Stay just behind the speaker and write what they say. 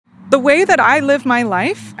The way that I live my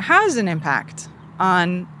life has an impact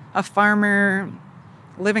on a farmer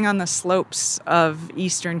living on the slopes of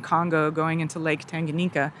eastern Congo going into Lake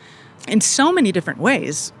Tanganyika in so many different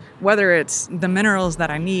ways, whether it's the minerals that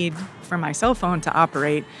I need for my cell phone to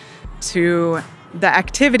operate to the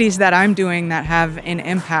activities that I'm doing that have an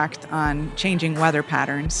impact on changing weather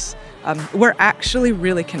patterns. We're actually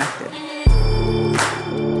really connected.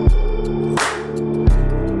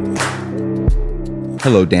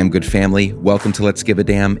 Hello, damn good family. Welcome to Let's Give a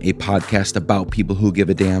Damn, a podcast about people who give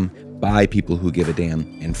a damn, by people who give a damn,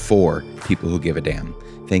 and for people who give a damn.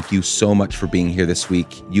 Thank you so much for being here this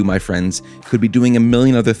week. You, my friends, could be doing a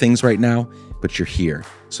million other things right now, but you're here.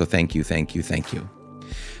 So thank you, thank you, thank you.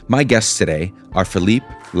 My guests today are Philippe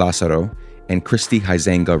Lazaro and Christy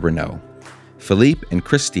Huizenga Renault. Philippe and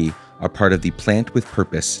Christy are part of the Plant with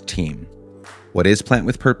Purpose team. What is Plant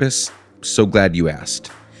with Purpose? So glad you asked.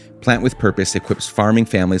 Plant with Purpose equips farming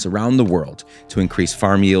families around the world to increase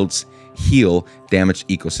farm yields, heal damaged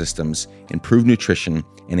ecosystems, improve nutrition,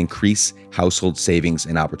 and increase household savings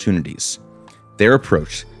and opportunities. Their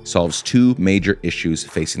approach solves two major issues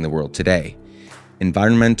facing the world today: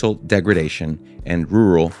 environmental degradation and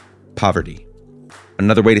rural poverty.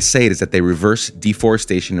 Another way to say it is that they reverse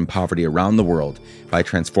deforestation and poverty around the world by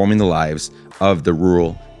transforming the lives of the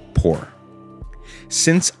rural poor.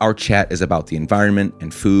 Since our chat is about the environment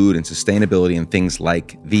and food and sustainability and things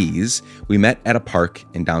like these, we met at a park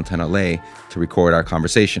in downtown LA to record our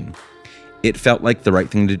conversation. It felt like the right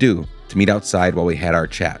thing to do, to meet outside while we had our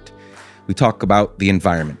chat. We talk about the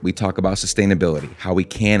environment, we talk about sustainability, how we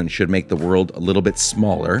can and should make the world a little bit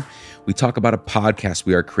smaller. We talk about a podcast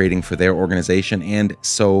we are creating for their organization and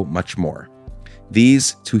so much more.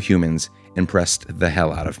 These two humans impressed the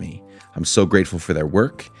hell out of me. I'm so grateful for their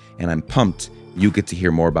work, and I'm pumped you get to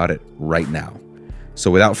hear more about it right now. So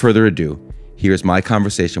without further ado, here's my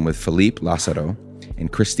conversation with Philippe Lazaro and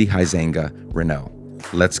Christy Huizenga Renault.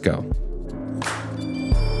 Let's go.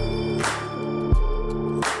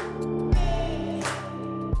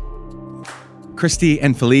 Christy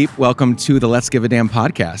and Philippe, welcome to the Let's Give a Damn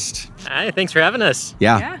podcast. Hi, thanks for having us.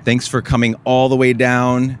 Yeah, thanks for coming all the way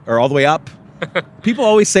down or all the way up. People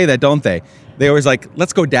always say that, don't they? They always like,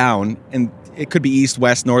 let's go down, and it could be east,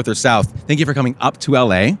 west, north, or south. Thank you for coming up to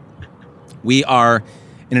LA. We are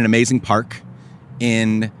in an amazing park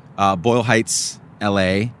in Boyle Heights,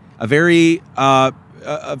 LA. A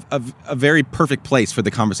very perfect place for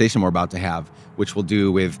the conversation we're about to have, which we'll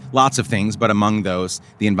do with lots of things, but among those,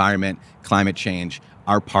 the environment, climate change,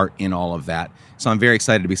 our part in all of that. So I'm very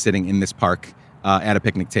excited to be sitting in this park at a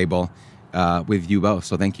picnic table with you both.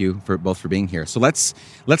 So thank you for being here. So let's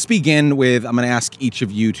begin with, I'm going to ask each of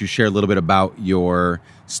you to share a little bit about your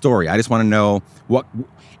story. I just want to know, what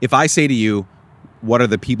if I say to you, what are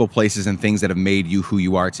the people, places, and things that have made you who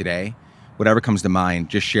you are today? Whatever comes to mind,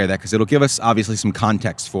 just share that, because it'll give us obviously some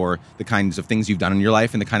context for the kinds of things you've done in your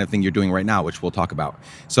life and the kind of thing you're doing right now, which we'll talk about.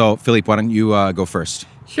 So Philippe, why don't you go first?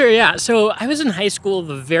 Sure, yeah. So I was in high school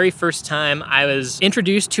the very first time I was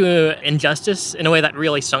introduced to injustice in a way that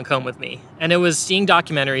really sunk home with me. And it was seeing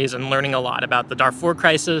documentaries and learning a lot about the Darfur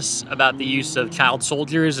crisis, about the use of child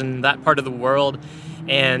soldiers in that part of the world,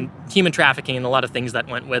 and human trafficking and a lot of things that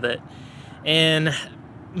went with it. And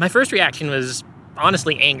my first reaction was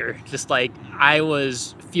honestly anger. Just like, I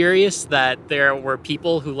was furious that there were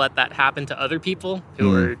people who let that happen to other people,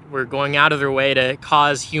 who were going out of their way to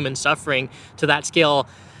cause human suffering to that scale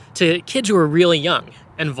to kids who were really young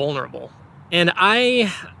and vulnerable. And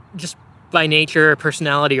I just, by nature,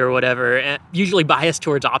 personality or whatever, usually biased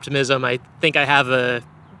towards optimism. I think I have a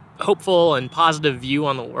hopeful and positive view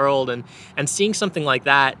on the world, and seeing something like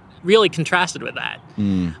that really contrasted with that.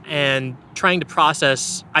 And trying to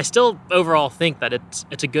process, I still overall think that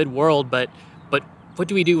it's a good world, but what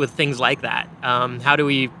do we do with things like that? How do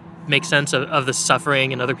we make sense of the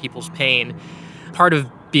suffering and other people's pain? Part of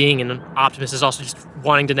being an optimist is also just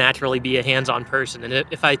wanting to naturally be a hands-on person. And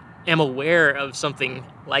if I am aware of something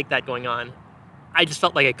like that going on, I just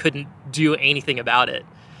felt like I couldn't do anything about it.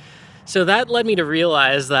 So that led me to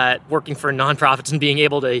realize that working for nonprofits and being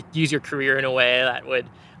able to use your career in a way that would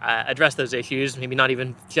address those issues, maybe not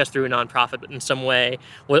even just through a nonprofit, but in some way,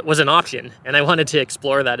 was an option. And I wanted to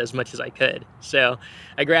explore that as much as I could. So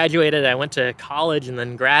I graduated, I went to college and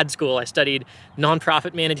then grad school. I studied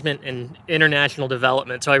nonprofit management and international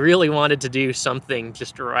development. So I really wanted to do something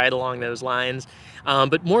just right along those lines.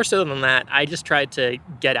 But more so than that, I just tried to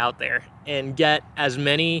get out there and get as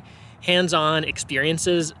many hands-on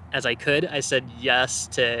experiences as I could. I said yes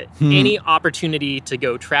to any opportunity to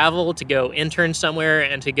go travel, to go intern somewhere,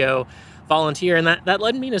 and to go volunteer, and that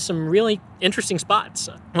led me to some really interesting spots.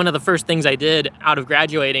 One of the first things I did out of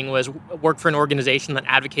graduating was work for an organization that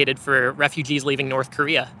advocated for refugees leaving North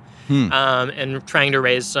Korea, and trying to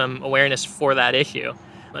raise some awareness for that issue.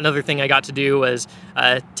 Another thing I got to do was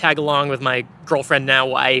tag along with my girlfriend, now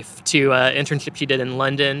wife, to an internship she did in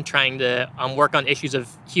London, trying to work on issues of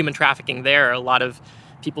human trafficking there. A lot of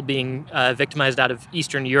people being victimized out of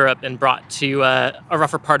Eastern Europe and brought to a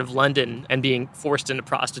rougher part of London and being forced into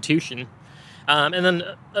prostitution. And then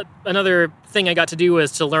another thing I got to do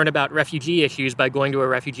was to learn about refugee issues by going to a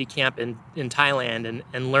refugee camp in Thailand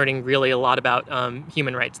and learning really a lot about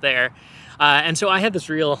human rights there. And so I had this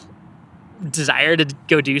real desire to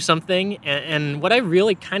go do something. And what I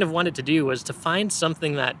really kind of wanted to do was to find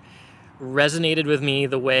something that resonated with me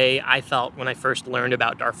the way I felt when I first learned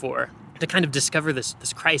about Darfur, to kind of discover this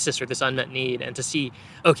crisis or this unmet need, and to see,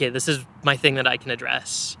 okay, this is my thing that I can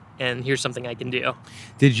address, and here's something I can do.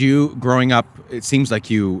 Did you, growing up, it seems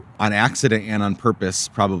like you, on accident and on purpose,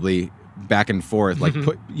 probably back and forth, like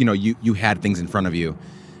you had things in front of you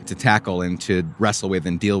to tackle and to wrestle with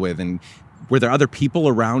and deal with, and were there other people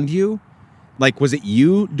around you? Like, was it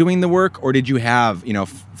you doing the work, or did you have,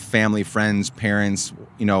 family, friends, parents,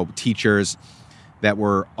 teachers that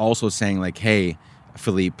were also saying like, hey,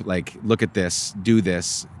 Philippe, like, look at this, do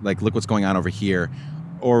this, like, look what's going on over here?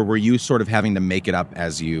 Or were you sort of having to make it up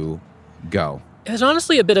as you go? It was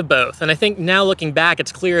honestly a bit of both. And I think now looking back,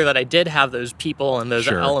 it's clear that I did have those people and those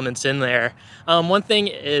elements in there. One thing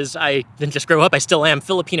is I didn't just grow up, I still am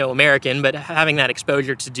Filipino-American, but having that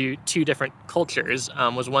exposure to do two different cultures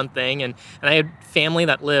was one thing. And I had family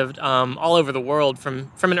that lived all over the world. From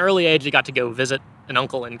an early age, I got to go visit an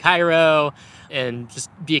uncle in Cairo and just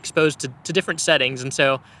be exposed to different settings. And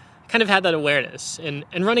so I kind of had that awareness. And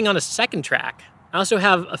running on a second track, I also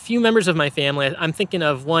have a few members of my family. I'm thinking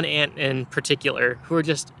of one aunt in particular who are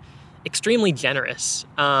just extremely generous,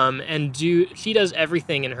 and she does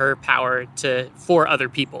everything in her power for other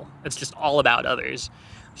people. It's just all about others.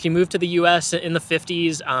 She moved to the U.S. in the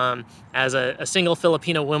 50s as a single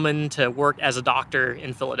Filipino woman to work as a doctor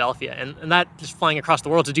in Philadelphia. And that, just flying across the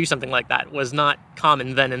world to do something like that, was not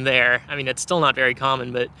common then and there. I mean, it's still not very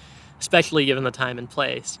common, but especially given the time and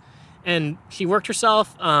place. And she worked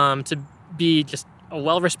herself to be just a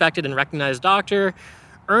well-respected and recognized doctor,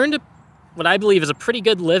 earned what I believe is a pretty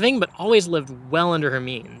good living, but always lived well under her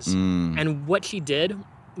means. And what she did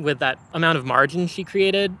with that amount of margin she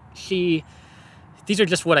created, these are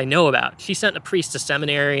just what I know about. She sent a priest to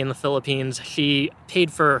seminary in the Philippines. She paid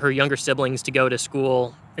for her younger siblings to go to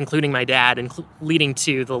school, including my dad, and leading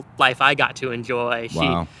to the life I got to enjoy.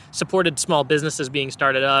 Wow. She supported small businesses being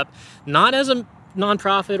started up, not as a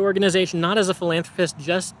nonprofit organization, not as a philanthropist,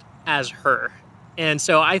 just as her. And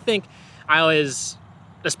so I think I always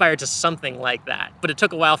aspired to something like that. But it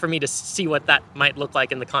took a while for me to see what that might look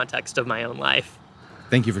like in the context of my own life.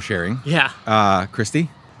 Thank you for sharing. Yeah.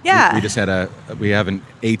 Christy? Yeah. We just we have an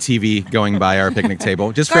ATV going by our picnic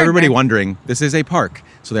table. Just for everybody wondering, this is a park.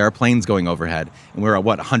 So there are planes going overhead. And we're at,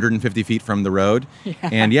 150 feet from the road? Yeah.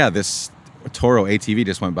 And this Toro ATV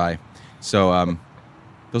just went by. So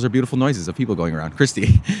those are beautiful noises of people going around.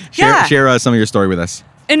 Christy, share some of your story with us.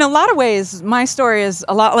 In a lot of ways, my story is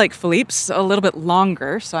a lot like Philippe's, a little bit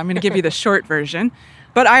longer, so I'm going to give you the short version.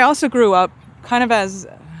 But I also grew up kind of as,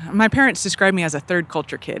 my parents described me as a third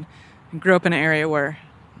culture kid. I grew up in an area where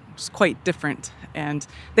it was quite different, and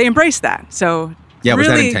they embraced that. So yeah, was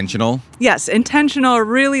that intentional? Yes, intentional,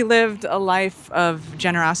 really lived a life of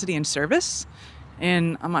generosity and service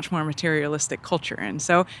in a much more materialistic culture. And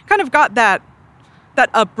so kind of got that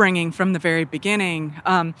upbringing from the very beginning.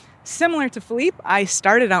 Similar to Philippe, I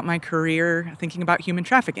started out my career thinking about human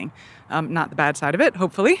trafficking. Not the bad side of it,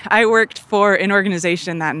 hopefully. I worked for an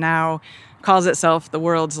organization that now calls itself the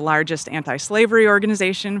world's largest anti-slavery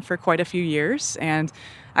organization for quite a few years. And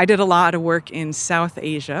I did a lot of work in South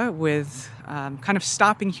Asia with kind of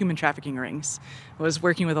stopping human trafficking rings. I was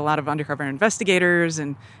working with a lot of undercover investigators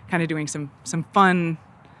and kind of doing some fun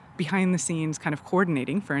behind the scenes kind of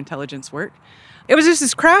coordinating for intelligence work. It was just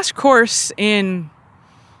this crash course in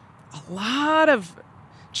a lot of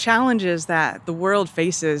challenges that the world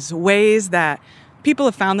faces, ways that people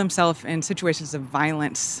have found themselves in situations of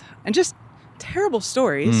violence, and just terrible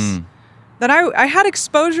stories that I had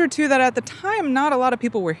exposure to that at the time not a lot of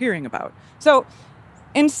people were hearing about. So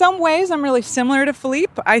in some ways, I'm really similar to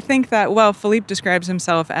Philippe. I think that, well, Philippe describes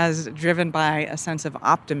himself as driven by a sense of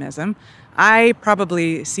optimism. I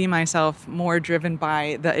probably see myself more driven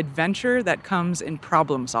by the adventure that comes in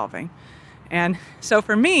problem solving. And so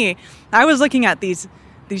for me, I was looking at these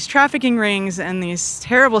trafficking rings and these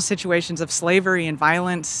terrible situations of slavery and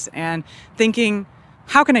violence and thinking,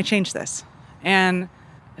 how can I change this? And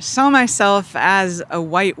saw myself as a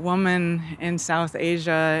white woman in South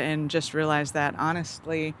Asia and just realized that,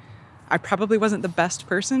 honestly, I probably wasn't the best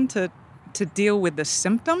person to deal with the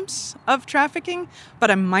symptoms of trafficking, but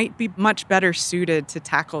I might be much better suited to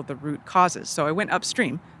tackle the root causes. So I went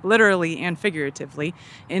upstream, literally and figuratively,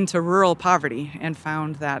 into rural poverty and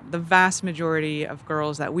found that the vast majority of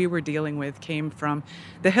girls that we were dealing with came from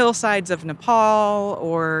the hillsides of Nepal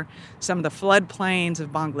or some of the floodplains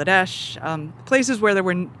of Bangladesh, places where there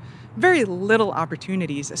were very little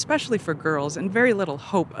opportunities, especially for girls, and very little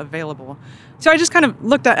hope available. So I just kind of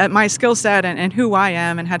looked at my skill set and who I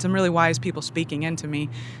am, and had some really wise people speaking into me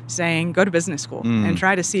saying, go to business school and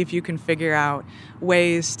try to see if you can figure out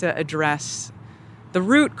ways to address the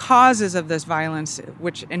root causes of this violence,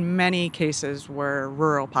 which in many cases were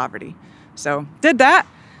rural poverty. So did that.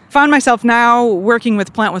 Found myself now working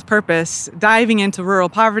with Plant with Purpose, diving into rural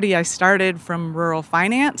poverty. I started from rural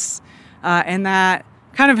finance, and that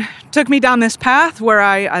kind of took me down this path where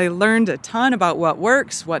I learned a ton about what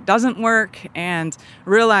works, what doesn't work, and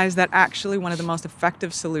realized that actually one of the most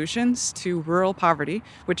effective solutions to rural poverty,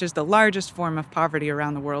 which is the largest form of poverty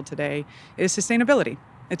around the world today, is sustainability.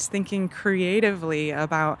 It's thinking creatively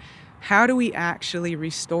about how do we actually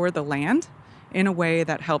restore the land in a way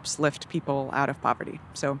that helps lift people out of poverty.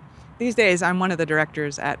 So these days, I'm one of the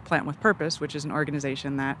directors at Plant with Purpose, which is an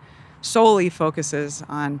organization that solely focuses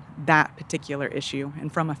on that particular issue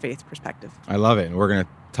and from a faith perspective. I love it. And we're going to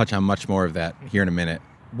touch on much more of that here in a minute.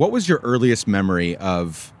 What was your earliest memory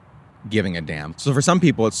of giving a damn? So for some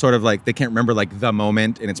people, it's sort of like they can't remember like the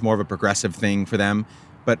moment and it's more of a progressive thing for them.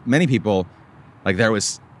 But many people, like there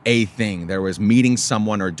was a thing. There was meeting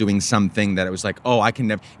someone or doing something that it was like, oh, I can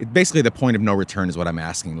never. It's basically the point of no return is what I'm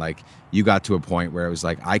asking. Like you got to a point where it was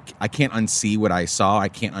like, I can't unsee what I saw. I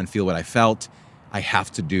can't unfeel what I felt. I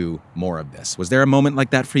have to do more of this. Was there a moment like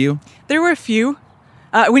that for you? There were a few.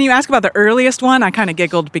 When you ask about the earliest one, I kind of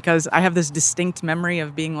giggled because I have this distinct memory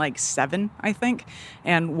of being like 7, I think,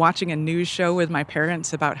 and watching a news show with my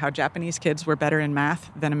parents about how Japanese kids were better in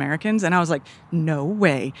math than Americans. And I was like, no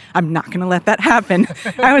way. I'm not going to let that happen.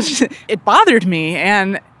 It bothered me.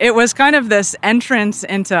 And it was kind of this entrance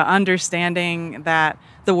into understanding that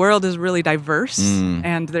the world is really diverse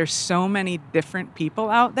and there's so many different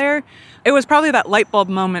people out there. It was probably that light bulb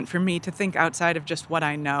moment for me to think outside of just what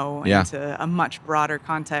I know into a much broader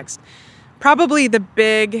context. Probably the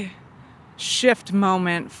big shift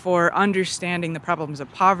moment for understanding the problems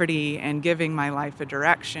of poverty and giving my life a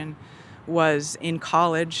direction was in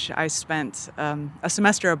college. I spent a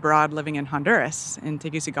semester abroad living in Honduras, in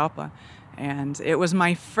Tegucigalpa. And it was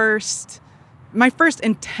my first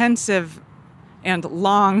intensive and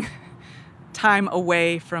long time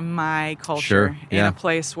away from my culture in a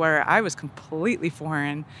place where I was completely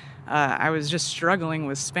foreign. I was just struggling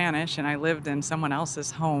with Spanish, and I lived in someone else's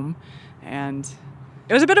home. And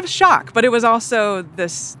it was a bit of a shock, but it was also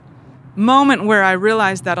this moment where I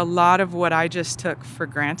realized that a lot of what I just took for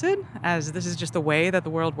granted, as this is just the way that the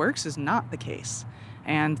world works, is not the case.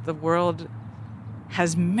 And the world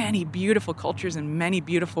has many beautiful cultures and many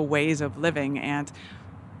beautiful ways of living, and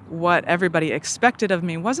what everybody expected of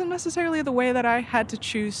me wasn't necessarily the way that I had to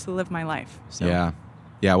choose to live my life. So.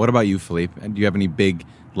 Yeah. What about you, Philippe? Do you have any big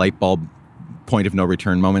light bulb point of no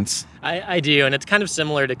return moments? I do, and it's kind of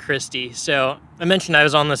similar to Christy. So I mentioned I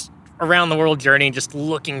was on this around the world journey, just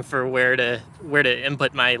looking for where to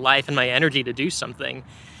input my life and my energy to do something.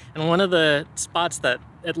 And one of the spots that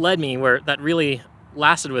it led me, where that really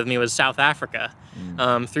lasted with me, was South Africa.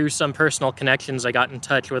 Through some personal connections, I got in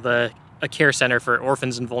touch with a care center for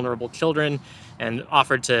orphans and vulnerable children and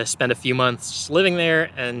offered to spend a few months living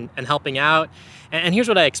there and helping out. And here's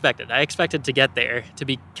what I expected. I expected to get there, to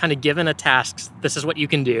be kind of given a task. This is what you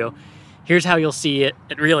can do. Here's how you'll see it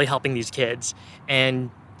really helping these kids.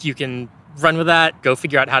 And you can run with that, go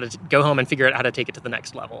home and figure out how to take it to the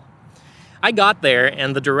next level. I got there,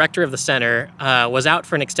 and the director of the center was out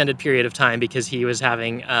for an extended period of time because he was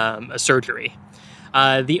having a surgery.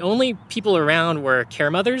 The only people around were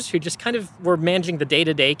care mothers who just kind of were managing the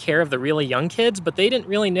day-to-day care of the really young kids, but they didn't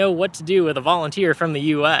really know what to do with a volunteer from the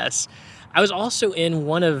U.S. I was also in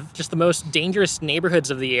one of just the most dangerous neighborhoods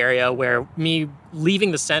of the area where me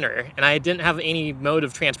leaving the center, and I didn't have any mode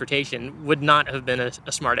of transportation, would not have been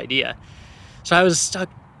a smart idea. So I was stuck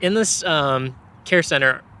in this care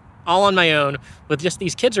center all on my own with just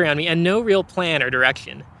these kids around me and no real plan or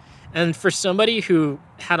direction. And for somebody who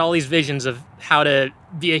had all these visions of how to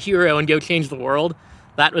be a hero and go change the world,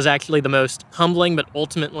 that was actually the most humbling but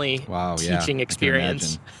ultimately teaching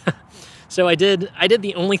experience. So I did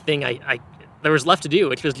the only thing I there was left to do,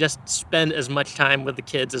 which was just spend as much time with the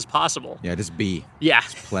kids as possible. Yeah, just be. Yeah.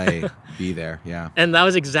 Just play, be there. Yeah. And that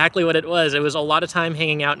was exactly what it was. It was a lot of time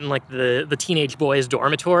hanging out in like the teenage boys'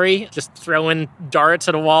 dormitory, just throwing darts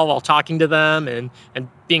at a wall while talking to them and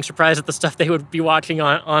being surprised at the stuff they would be watching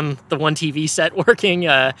on the one TV set working.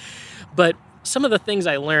 But some of the things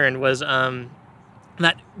I learned was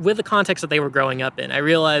that with the context that they were growing up in, I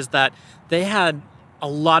realized that they had a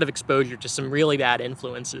lot of exposure to some really bad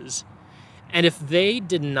influences. And if they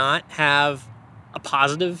did not have a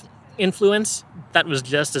positive influence that was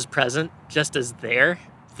just as present, just as there,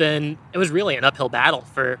 then it was really an uphill battle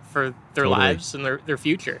for their lives and their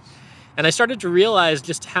future. And I started to realize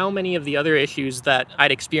just how many of the other issues that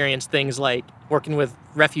I'd experienced, things like working with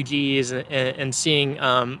refugees and seeing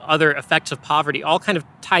other effects of poverty, all kind of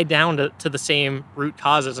tied down to the same root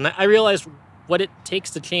causes. And I realized what it takes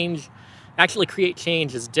to actually create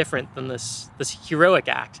change is different than this heroic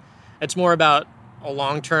act. It's more about a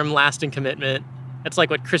long-term lasting commitment. It's like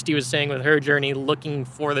what Christy was saying with her journey, looking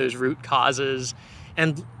for those root causes.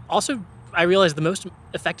 And also, I realized the most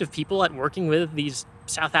effective people at working with these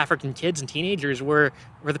South African kids and teenagers were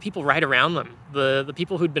the people right around them, the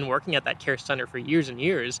people who'd been working at that care center for years and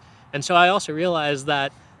years. And so I also realized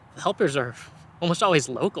that the helpers are almost always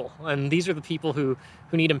local, and these are the people who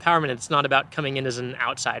need empowerment. It's not about coming in as an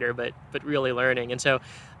outsider, but really learning. And so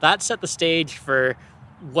that set the stage for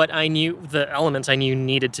what I knew, the elements I knew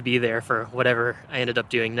needed to be there for whatever I ended up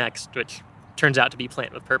doing next, which turns out to be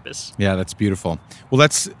Plant with Purpose. Yeah, that's beautiful. Well,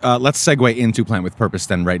 let's segue into Plant with Purpose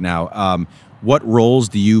then right now. What roles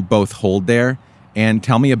do you both hold there? And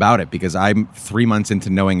tell me about it, because I'm 3 months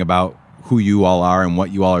into knowing about who you all are and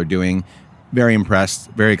what you all are doing. Very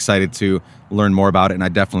impressed, very excited to learn more about it. And I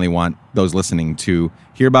definitely want those listening to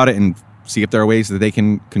hear about it and see if there are ways that they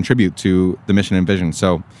can contribute to the mission and vision.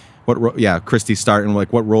 So Christy, start, and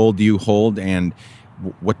what role do you hold and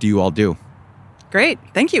what do you all do? Great,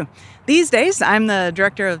 thank you. These days, I'm the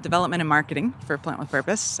Director of Development and Marketing for Plant with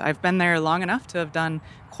Purpose. I've been there long enough to have done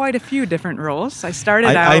quite a few different roles.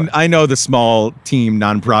 I know the small team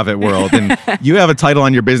nonprofit world, and you have a title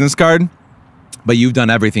on your business card, but you've done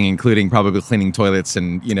everything, including probably cleaning toilets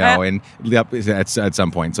and at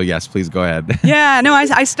some point. So yes, please go ahead. Yeah, no,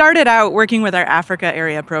 I started out working with our Africa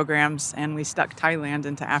area programs, and we stuck Thailand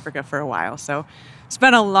into Africa for a while. So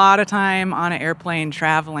spent a lot of time on an airplane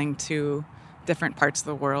traveling to different parts of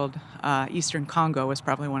the world. Eastern Congo was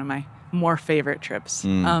probably one of my more favorite trips.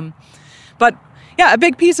 But yeah, a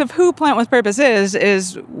big piece of who Plant with Purpose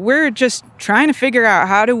is we're just trying to figure out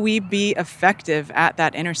how do we be effective at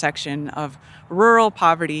that intersection of rural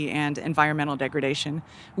poverty and environmental degradation.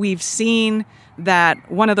 We've seen that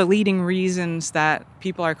one of the leading reasons that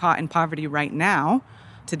people are caught in poverty right now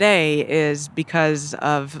today is because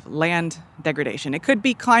of land degradation. It could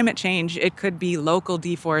be climate change, it could be local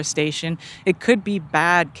deforestation, it could be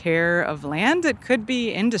bad care of land, it could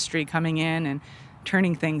be industry coming in and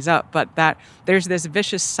turning things up, but that there's this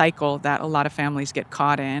vicious cycle that a lot of families get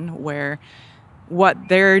caught in where what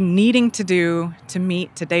they're needing to do to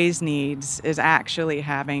meet today's needs is actually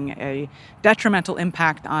having a detrimental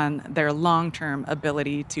impact on their long-term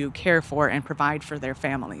ability to care for and provide for their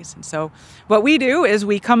families. And so what we do is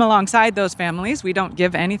we come alongside those families. We don't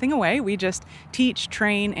give anything away. We just teach,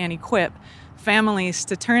 train, and equip families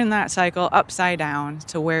to turn that cycle upside down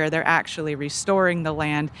to where they're actually restoring the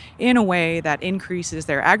land in a way that increases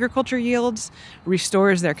their agriculture yields,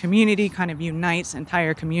 restores their community, kind of unites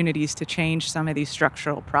entire communities to change some of these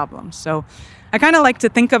structural problems. So I kind of like to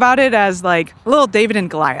think about it as like a little David and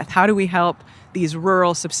Goliath. How do we help these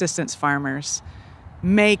rural subsistence farmers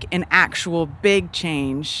make an actual big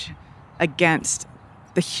change against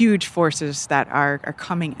the huge forces that are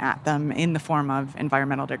coming at them in the form of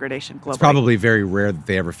environmental degradation globally? It's probably very rare that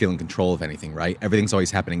they ever feel in control of anything, right? Everything's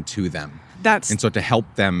always happening to them. And so to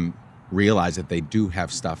help them realize that they do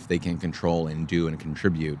have stuff they can control and do and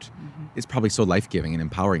contribute is probably so life-giving and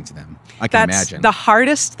empowering to them. I can imagine. The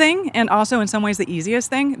hardest thing, and also in some ways the easiest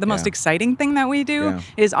thing, the most exciting thing that we do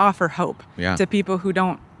is offer hope to people who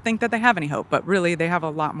don't think that they have any hope, but really they have a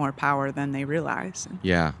lot more power than they realize.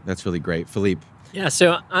 Yeah, that's really great. Philippe. Yeah,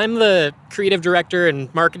 so I'm the creative director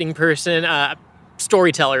and marketing person,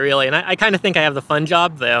 storyteller, really. And I kind of think I have the fun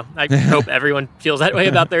job, though. I hope everyone feels that way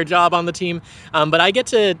about their job on the team. But I get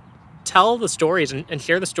to tell the stories and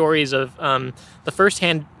share the stories of the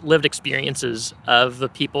firsthand lived experiences of the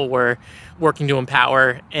people we're working to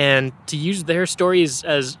empower, and to use their stories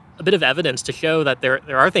as a bit of evidence to show that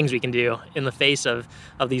there are things we can do in the face of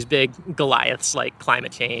these big Goliaths like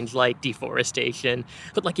climate change, like deforestation,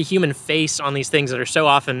 put like a human face on these things that are so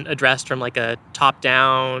often addressed from like a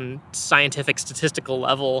top-down scientific statistical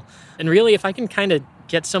level. And really, if I can kind of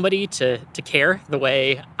get somebody to care the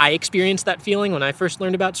way I experienced that feeling when I first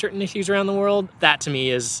learned about certain issues around the world, that to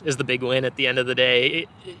me is the big win at the end of the day.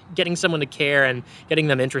 Getting someone to care and getting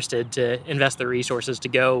them interested to invest their resources to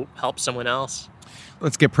go help someone else.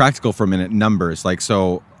 Let's get practical for a minute. Numbers,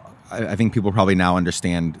 so I think people probably now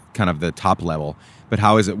understand kind of the top level, but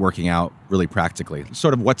how is it working out really practically?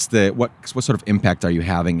 Sort of what sort of impact are you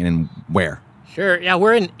having and where? Sure. Yeah,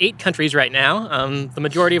 we're in 8 countries right now, the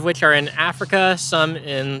majority of which are in Africa, some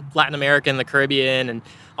in Latin America and the Caribbean, and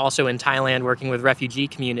also in Thailand working with refugee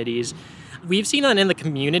communities. We've seen that in the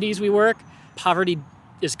communities we work, poverty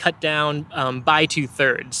is cut down by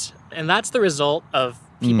 2/3. And that's the result of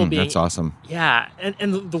people being... That's awesome. Yeah.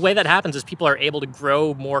 And the way that happens is people are able to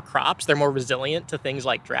grow more crops. They're more resilient to things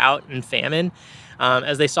like drought and famine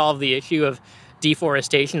as they solve the issue of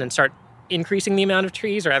deforestation and start increasing the amount of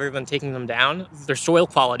trees rather than taking them down. Their soil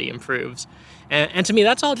quality improves. And to me,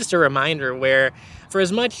 that's all just a reminder where for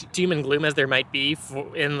as much doom and gloom as there might be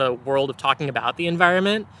in the world of talking about the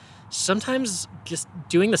environment, sometimes just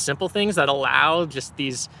doing the simple things that allow just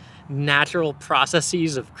these natural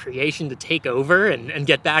processes of creation to take over and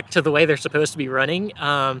get back to the way they're supposed to be running.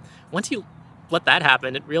 Once you let that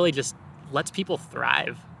happen, it really just lets people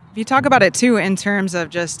thrive. You talk about it too in terms of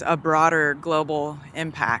just a broader global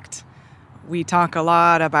impact. We talk a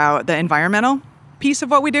lot about the environmental piece of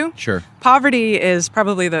what we do. Sure. Poverty is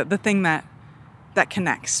probably the thing that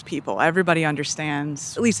connects people. Everybody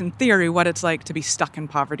understands, at least in theory, what it's like to be stuck in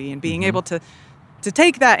poverty, and being able to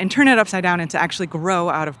take that and turn it upside down and to actually grow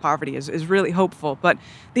out of poverty is really hopeful. But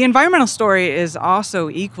the environmental story is also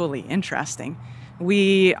equally interesting.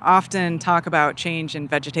 We often talk about change in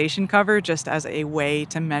vegetation cover just as a way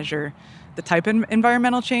to measure the type of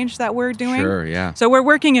environmental change that we're doing. Sure, yeah. So we're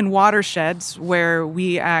working in watersheds where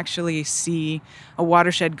we actually see a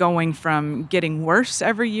watershed going from getting worse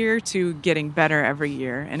every year to getting better every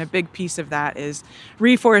year. And a big piece of that is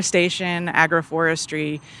reforestation,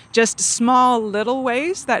 agroforestry, just small little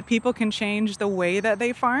ways that people can change the way that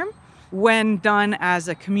they farm when done as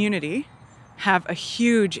a community have a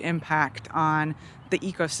huge impact on the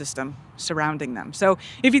ecosystem surrounding them. So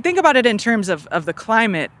if you think about it in terms of the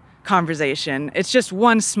climate conversation, it's just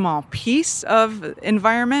one small piece of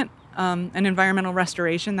environment and environmental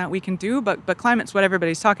restoration that we can do, but climate's what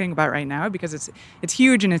everybody's talking about right now because it's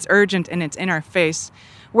huge and it's urgent and it's in our face.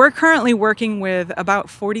 We're currently working with about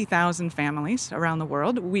 40,000 families around the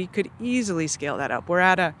world. We could easily scale that up. We're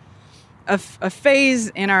at a phase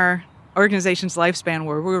in our organization's lifespan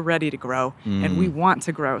where we're ready to grow and we want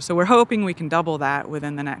to grow. So we're hoping we can double that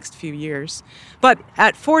within the next few years. But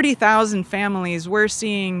at 40,000 families, we're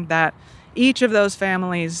seeing that each of those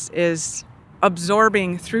families is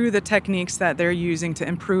absorbing through the techniques that they're using to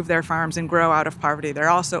improve their farms and grow out of poverty. They're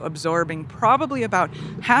also absorbing probably about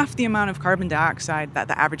half the amount of carbon dioxide that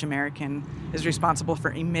the average American is responsible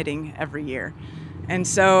for emitting every year. And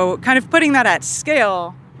so kind of putting that at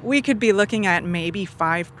scale, we could be looking at maybe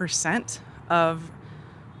 5% of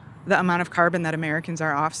the amount of carbon that Americans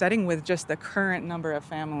are offsetting with just the current number of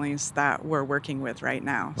families that we're working with right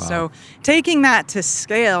now. Wow. So taking that to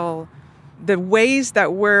scale, the ways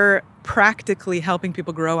that we're practically helping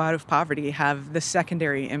people grow out of poverty have the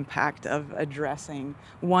secondary impact of addressing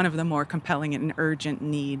one of the more compelling and urgent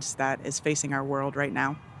needs that is facing our world right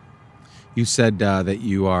now. You said that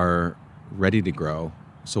you are ready to grow.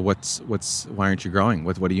 So why aren't you growing?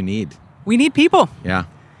 What do you need? We need people. Yeah.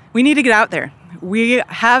 We need to get out there. We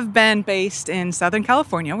have been based in Southern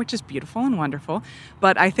California, which is beautiful and wonderful.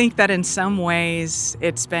 But I think that in some ways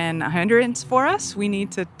it's been a hindrance for us. We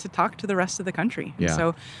need to talk to the rest of the country. Yeah. And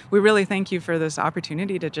so we really thank you for this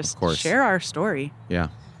opportunity to just share our story. Yeah.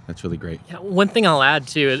 That's really great. Yeah, one thing I'll add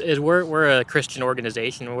too is we're a Christian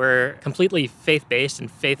organization. We're completely faith-based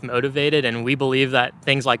and faith-motivated, and we believe that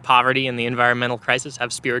things like poverty and the environmental crisis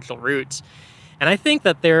have spiritual roots. And I think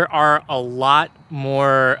that there are a lot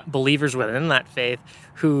more believers within that faith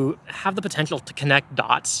who have the potential to connect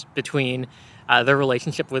dots between their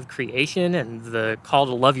relationship with creation and the call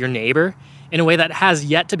to love your neighbor in a way that has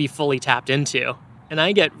yet to be fully tapped into. And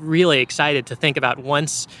I get really excited to think about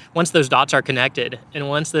once those dots are connected and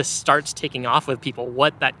once this starts taking off with people,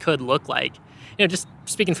 what that could look like. You know, just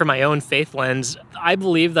speaking from my own faith lens, I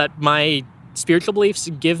believe that my spiritual beliefs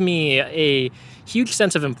give me a huge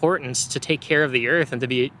sense of importance to take care of the earth and to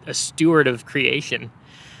be a steward of creation.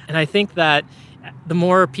 And I think that the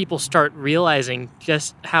more people start realizing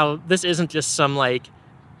just how this isn't just some like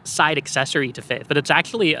side accessory to faith, but it's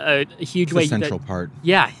actually a huge way. It's a central part.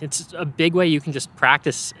 Yeah, it's a big way you can just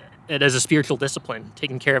practice it as a spiritual discipline,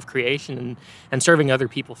 taking care of creation and serving other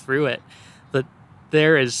people through it. But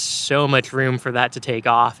there is so much room for that to take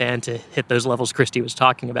off and to hit those levels Christy was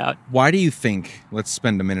talking about. Why do you think, let's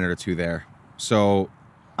spend a minute or two there. So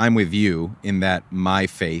I'm with you in that my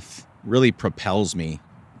faith really propels me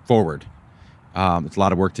forward. It's a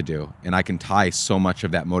lot of work to do, and I can tie so much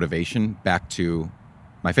of that motivation back to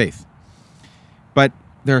my faith. But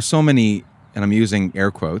there are so many, and I'm using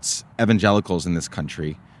air quotes, evangelicals in this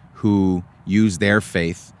country who use their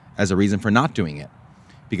faith as a reason for not doing it,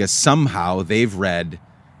 because somehow they've read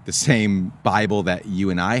the same Bible that you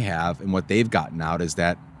and I have, and what they've gotten out is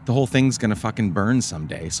that the whole thing's gonna fucking burn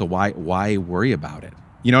someday, so why worry about it?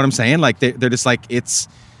 You know what I'm saying? Like they're just like,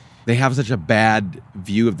 they have such a bad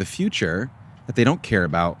view of the future that they don't care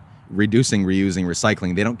about reducing, reusing,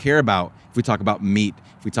 recycling. They don't care about, if we talk about meat,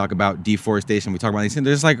 if we talk about deforestation, we talk about these things,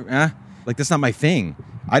 they're just like that's not my thing.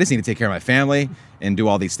 I just need to take care of my family and do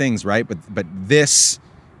all these things, right? But this,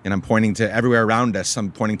 and I'm pointing to everywhere around us,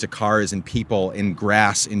 I'm pointing to cars and people and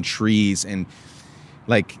grass and trees, and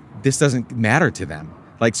like this doesn't matter to them.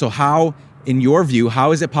 Like, so how, in your view,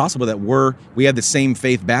 how is it possible that we have the same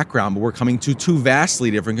faith background, but we're coming to two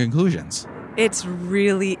vastly different conclusions? It's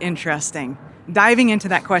really interesting. Diving into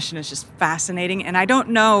that question is just fascinating. And I don't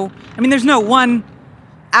know, there's no one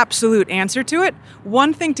absolute answer to it.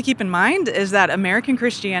 One thing to keep in mind is that American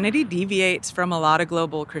Christianity deviates from a lot of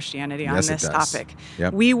global Christianity on this topic.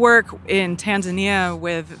 Yep. We work in Tanzania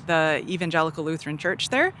with the Evangelical Lutheran Church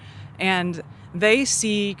there, and they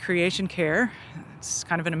see creation care, it's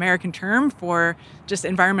kind of an American term for just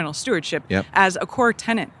environmental stewardship, yep, as a core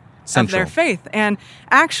tenet central of their faith. And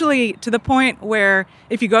actually to the point where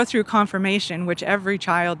if you go through confirmation, which every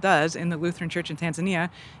child does in the Lutheran Church in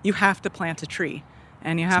Tanzania, you have to plant a tree.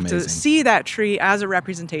 And you have to see that tree as a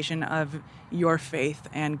representation of your faith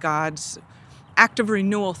and God's act of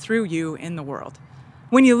renewal through you in the world.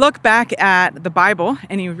 When you look back at the Bible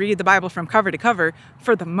and you read the Bible from cover to cover,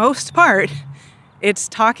 for the most part, it's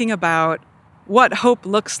talking about what hope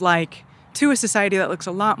looks like to a society that looks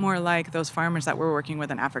a lot more like those farmers that we're working with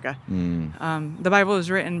in Africa. The Bible was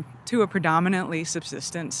written to a predominantly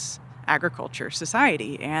subsistence agriculture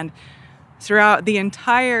society, and throughout the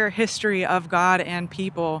entire history of God and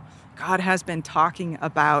people, God has been talking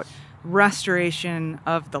about restoration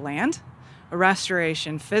of the land, a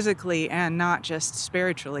restoration physically and not just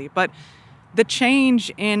spiritually. But the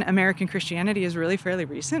change in American Christianity is really fairly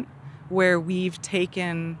recent, where we've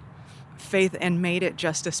taken faith and made it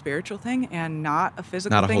just a spiritual thing and not a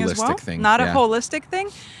physical thing as well. Not a holistic thing.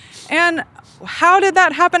 And how did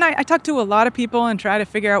that happen? I talked to a lot of people and try to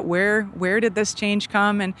figure out where did this change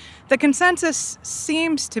come? And the consensus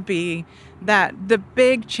seems to be that the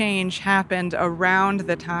big change happened around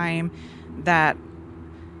the time that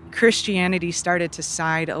Christianity started to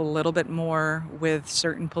side a little bit more with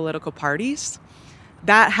certain political parties.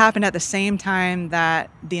 That happened at the same time that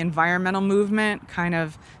the environmental movement kind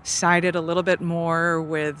of sided a little bit more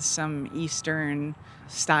with some Eastern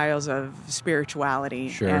styles of spirituality.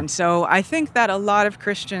 Sure. And so I think that a lot of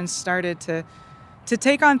Christians started to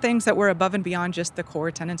take on things that were above and beyond just the core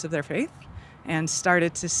tenets of their faith, and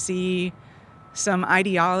started to see some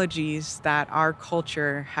ideologies that our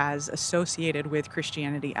culture has associated with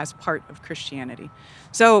Christianity as part of Christianity.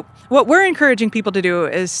 So what we're encouraging people to do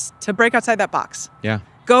is to break outside that box. Yeah.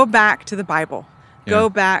 Go back to the Bible. Yeah. Go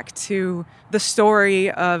back to the story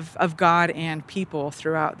of God and people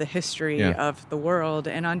throughout the history of the world,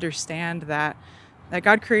 and understand that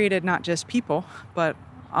God created not just people, but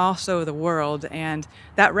also the world, and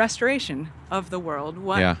that restoration of the world.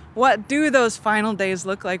 What do those final days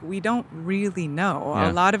look like? We don't really know.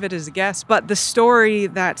 Yeah. A lot of it is a guess, but the story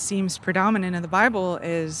that seems predominant in the Bible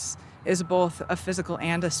is both a physical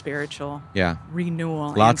and a spiritual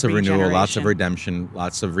renewal. Lots of renewal, lots of redemption,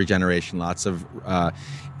 lots of regeneration, lots of...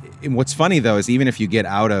 and what's funny, though, is even if you get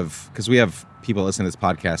out of... Because we have people listen to this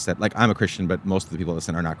podcast that, like, I'm a Christian, but most of the people that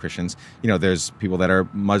listen are not Christians. You know, there's people that are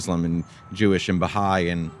Muslim and Jewish and Baha'i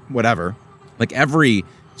and whatever. Like, every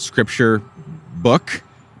scripture book,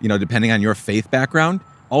 you know, depending on your faith background,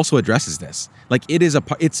 also addresses this. Like, it is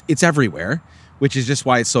it's everywhere, which is just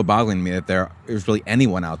why it's so boggling to me that there's really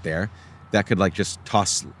anyone out there that could, like, just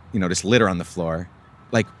toss, you know, just litter on the floor.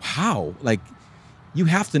 Like, how? Like, you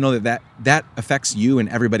have to know that affects you and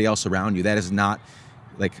everybody else around you. That is not...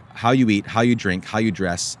 Like, how you eat, how you drink, how you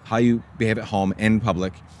dress, how you behave at home and in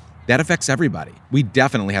public, that affects everybody. We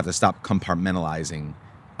definitely have to stop compartmentalizing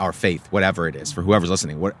our faith, whatever it is, for whoever's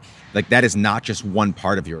listening. That is not just one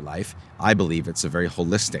part of your life. I believe it's a very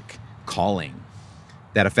holistic calling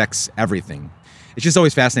that affects everything. It's just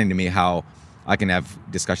always fascinating to me how I can have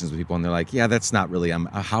discussions with people and they're like, yeah, that's not really,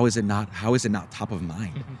 how is it not top of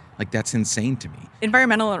mind? Mm-hmm. Like, that's insane to me.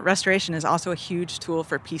 Environmental restoration is also a huge tool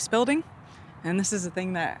for peace building. And this is a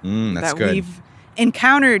thing that we've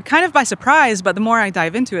encountered kind of by surprise, but the more I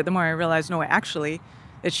dive into it, the more I realize, no, actually,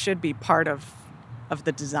 it should be part of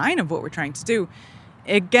the design of what we're trying to do.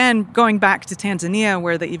 Again, going back to Tanzania,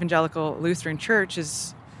 where the Evangelical Lutheran Church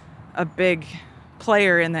is a big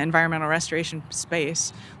player in the environmental restoration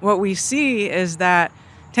space, what we see is that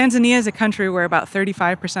Tanzania is a country where about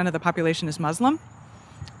 35% of the population is Muslim.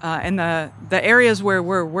 In the areas where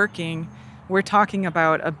we're working, we're talking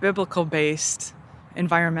about a biblical-based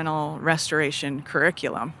environmental restoration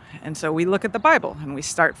curriculum. And so we look at the Bible and we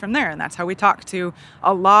start from there. And that's how we talk to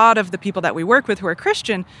a lot of the people that we work with who are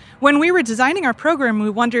Christian. When we were designing our program, we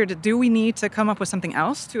wondered, do we need to come up with something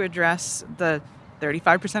else to address the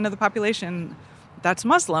 35% of the population that's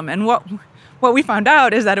Muslim? And what we found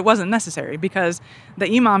out is that it wasn't necessary, because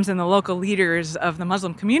the imams and the local leaders of the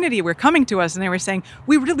Muslim community were coming to us and they were saying,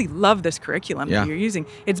 we really love this curriculum that you're using.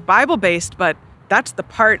 It's Bible-based, but that's the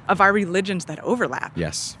part of our religions that overlap.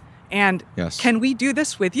 Yes. And can we do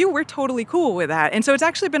this with you? We're totally cool with that. And so it's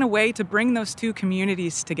actually been a way to bring those two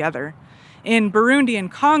communities together. In Burundi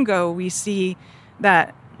and Congo, we see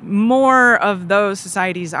that more of those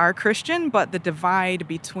societies are Christian, but the divide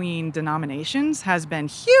between denominations has been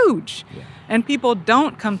huge. Yeah. And people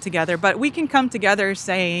don't come together, but we can come together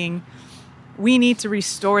saying, we need to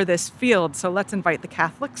restore this field, so let's invite the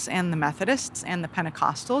Catholics and the Methodists and the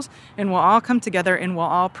Pentecostals, and we'll all come together and we'll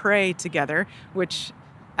all pray together, which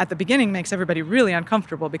at the beginning makes everybody really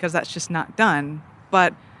uncomfortable because that's just not done.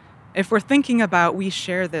 But if we're thinking about we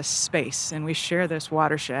share this space and we share this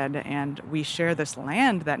watershed and we share this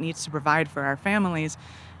land that needs to provide for our families,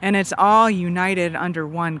 and it's all united under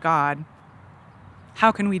one God,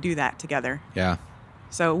 how can we do that together? Yeah.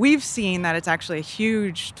 So we've seen that it's actually a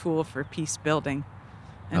huge tool for peace building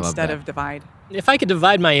instead of divide. If I could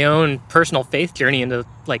divide my own personal faith journey into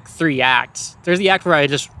like 3 acts, there's the act where I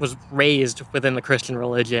just was raised within the Christian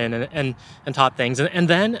religion and taught things. And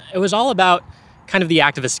then it was all about kind of the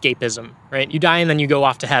act of escapism, right? You die and then you go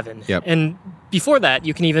off to heaven. Yep. And before that,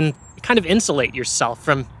 you can even kind of insulate yourself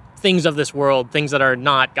from things of this world, things that are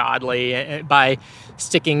not godly, by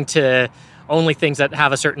sticking to only things that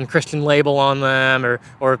have a certain Christian label on them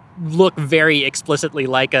or look very explicitly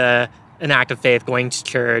like an act of faith, going to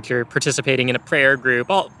church or participating in a prayer group,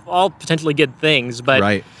 all potentially good things.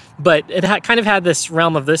 But it kind of had this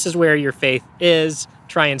realm of, this is where your faith is,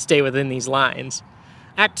 try and stay within these lines.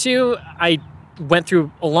 Act 2, I went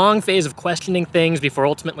through a long phase of questioning things before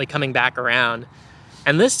ultimately coming back around.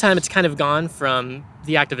 And this time it's kind of gone from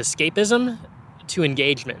the act of escapism to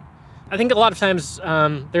engagement. I think a lot of times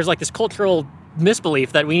there's like this cultural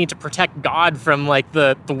misbelief that we need to protect God from like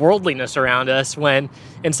the worldliness around us, when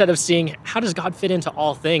instead of seeing how does God fit into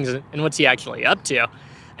all things and what's he actually up to,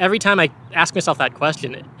 every time I ask myself that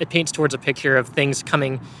question, it paints towards a picture of things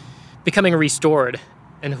becoming restored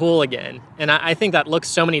and whole again. And I think that looks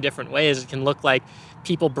so many different ways. It can look like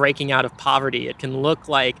people breaking out of poverty. It can look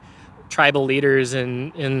like tribal leaders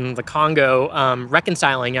in the Congo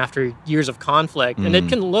reconciling after years of conflict. And it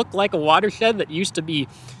can look like a watershed that used to be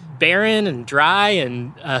barren and dry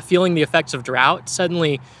and feeling the effects of drought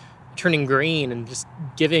suddenly turning green and just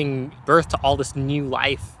giving birth to all this new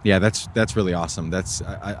life. Yeah, that's really awesome.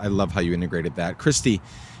 I love how you integrated that. Christy,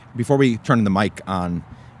 before we turn the mic on,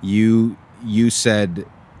 you said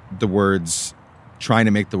the words trying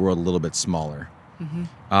to make the world a little bit smaller.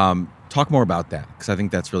 Mm-hmm. Talk more about that, because I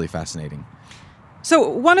think that's really fascinating. So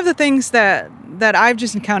one of the things that I've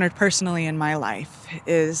just encountered personally in my life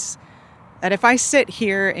is that if I sit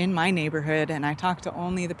here in my neighborhood and I talk to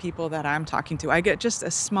only the people that I'm talking to, I get just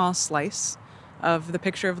a small slice of the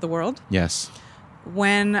picture of the world. Yes.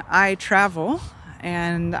 When I travel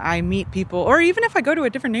and I meet people, or even if I go to a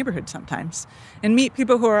different neighborhood sometimes and meet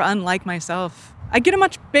people who are unlike myself, I get a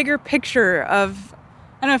much bigger picture of,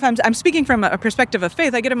 I don't know if I'm speaking from a perspective of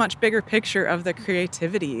faith, I get a much bigger picture of the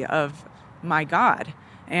creativity of my God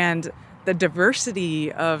and the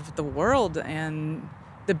diversity of the world and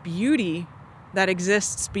the beauty that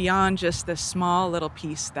exists beyond just this small little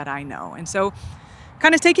piece that I know. And so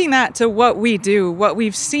kind of taking that to what we do, what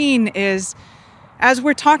we've seen is, as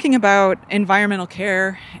we're talking about environmental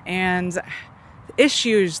care and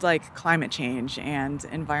issues like climate change and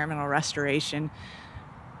environmental restoration,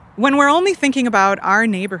 when we're only thinking about our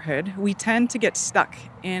neighborhood, we tend to get stuck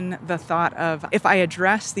in the thought of, if I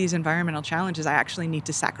address these environmental challenges, I actually need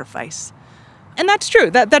to sacrifice And that's true.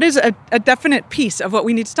 That is a definite piece of what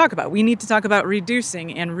we need to talk about. We need to talk about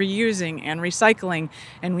reducing and reusing and recycling.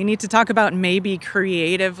 And we need to talk about maybe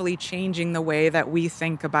creatively changing the way that we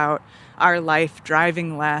think about our life,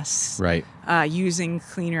 driving less, Right. Using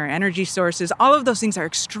cleaner energy sources. All of those things are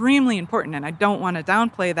extremely important, and I don't want to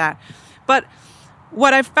downplay that. But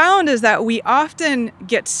what I've found is that we often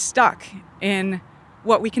get stuck in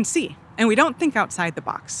what we can see, and we don't think outside the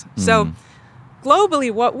box. So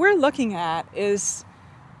globally, what we're looking at is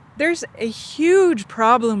there's a huge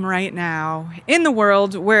problem right now in the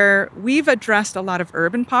world where we've addressed a lot of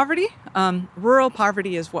urban poverty. Rural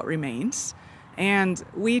poverty is what remains. And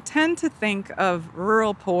we tend to think of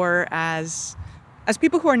rural poor as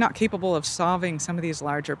people who are not capable of solving some of these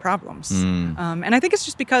larger problems. And I think it's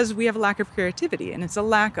just because we have a lack of creativity and it's a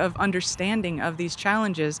lack of understanding of these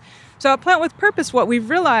challenges. So at Plant with Purpose, what we've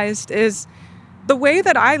realized is the way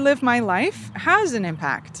that I live my life has an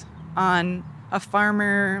impact on a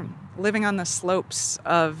farmer living on the slopes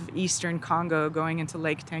of eastern Congo going into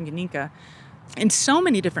Lake Tanganyika in so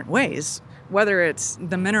many different ways, whether it's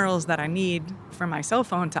the minerals that I need for my cell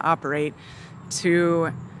phone to operate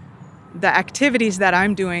to the activities that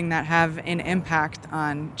I'm doing that have an impact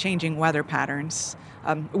on changing weather patterns.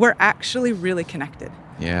 We're actually really connected.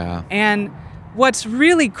 Yeah. And what's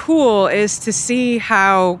really cool is to see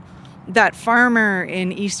how that farmer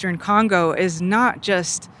in eastern Congo is not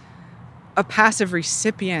just a passive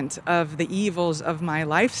recipient of the evils of my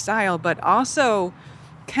lifestyle, but also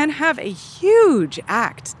can have a huge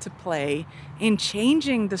act to play in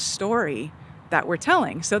changing the story that we're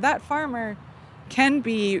telling. So that farmer can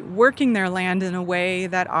be working their land in a way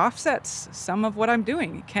that offsets some of what I'm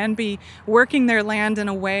doing. It can be working their land in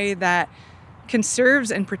a way that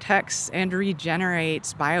conserves and protects and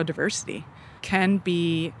regenerates biodiversity. Can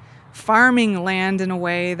be farming land in a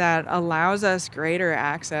way that allows us greater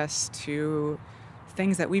access to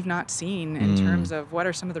things that we've not seen in terms of what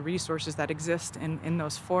are some of the resources that exist in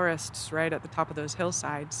those forests right at the top of those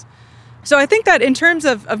hillsides. So I think that in terms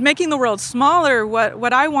of making the world smaller,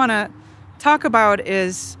 what I want to talk about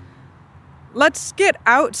is let's get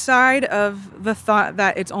outside of the thought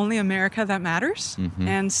that it's only America that matters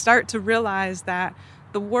and start to realize that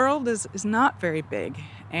the world is not very big.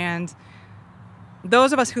 And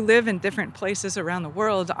those of us who live in different places around the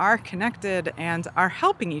world are connected and are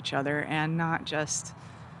helping each other and not just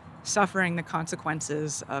suffering the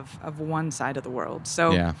consequences of one side of the world.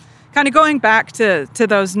 So kind of going back to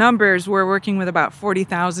those numbers, we're working with about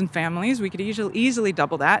 40,000 families. We could easily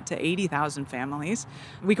double that to 80,000 families.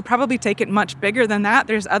 We could probably take it much bigger than that.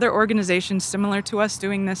 There's other organizations similar to us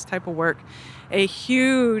doing this type of work. A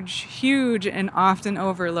huge and often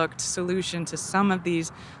overlooked solution to some of these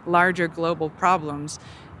larger global problems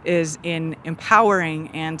is in empowering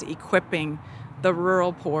and equipping the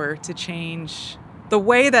rural poor to change the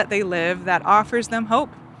way that they live that offers them hope,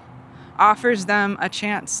 offers them a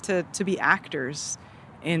chance to be actors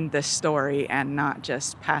in this story and not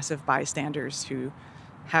just passive bystanders who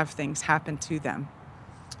have things happen to them.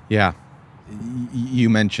 Yeah. You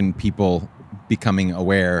mentioned people becoming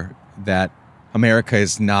aware that America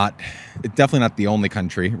is definitely not the only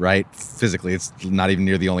country, right? Physically, it's not even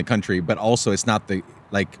near the only country, but also it's not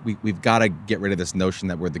we've got to get rid of this notion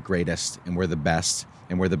that we're the greatest and we're the best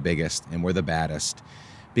and we're the biggest and we're the baddest,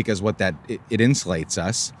 because it insulates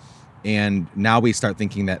us. And now we start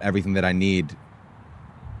thinking that everything that I need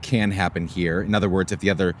can happen here. In other words, if the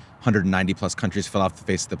other 190 plus countries fell off the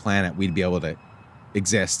face of the planet, we'd be able to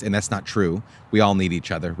exist. And that's not true. We all need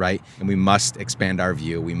each other, right? And we must expand our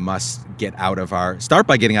view. We must start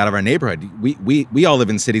by getting out of our neighborhood. We all live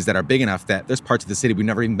in cities that are big enough that there's parts of the city we've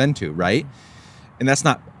never even been to, right? And that's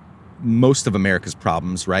not most of America's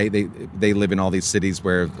problems, right? They live in all these cities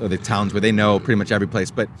or the towns where they know pretty much every place.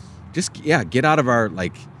 But just, get out of our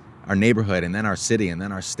neighborhood and then our city and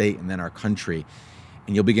then our state and then our country.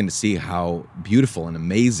 And you'll begin to see how beautiful and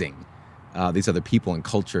amazing these other people and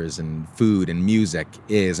cultures and food and music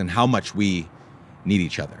is, and how much we need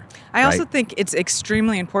each other. I also think it's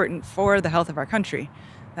extremely important for the health of our country.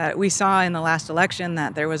 That we saw in the last election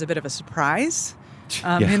that there was a bit of a surprise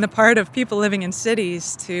in the part of people living in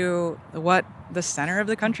cities to what the center of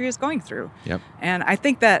the country is going through. Yep. And I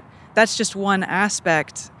think that that's just one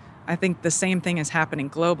aspect. I think the same thing is happening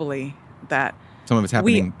globally. That some of it's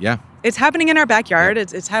happening, It's happening in our backyard.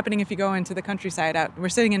 Yep. It's happening if you go into the countryside. We're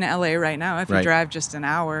sitting in LA right now. If you drive just an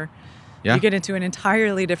hour, you get into an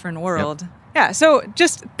entirely different world. Yep. Yeah, so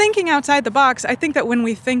just thinking outside the box, I think that when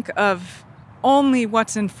we think of only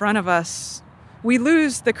what's in front of us, we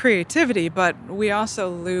lose the creativity, but we also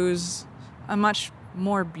lose a much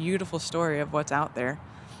more beautiful story of what's out there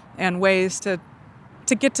and ways to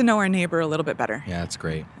to get to know our neighbor a little bit better. Yeah, that's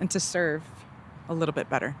great. And to serve a little bit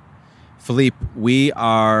better. Philippe, we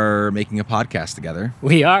are making a podcast together.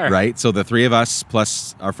 We are. Right? So the three of us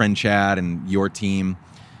plus our friend Chad and your team.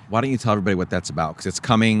 Why don't you tell everybody what that's about? Because it's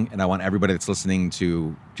coming, and I want everybody that's listening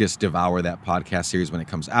to just devour that podcast series when it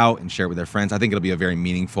comes out and share it with their friends. I think it'll be a very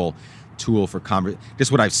meaningful tool for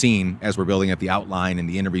just what I've seen as we're building up the outline and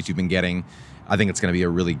the interviews you've been getting. I think it's going to be a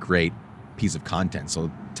really great piece of content.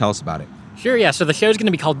 So tell us about it. Sure, yeah. So the show is going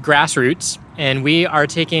to be called Grassroots, and we are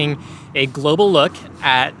taking a global look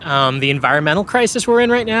at the environmental crisis we're in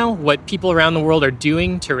right now, what people around the world are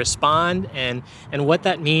doing to respond, and what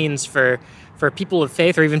that means for people of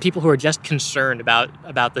faith or even people who are just concerned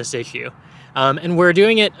about this issue. And we're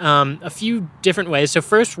doing it a few different ways. So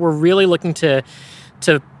first, we're really looking to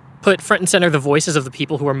put front and center the voices of the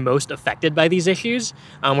people who are most affected by these issues.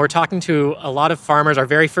 We're talking to a lot of farmers. Our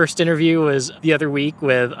very first interview was the other week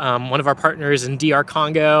with one of our partners in DR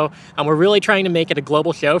Congo. We're really trying to make it a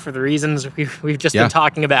global show for the reasons we've just been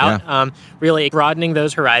talking about, really broadening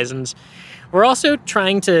those horizons. We're also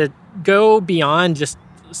trying to go beyond just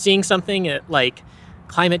seeing something like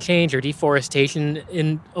climate change or deforestation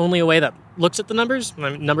in only a way that looks at the numbers.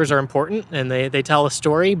 Numbers are important and they tell a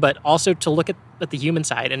story, but also to look at the human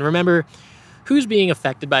side and remember who's being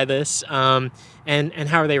affected by this and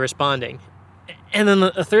how are they responding. And then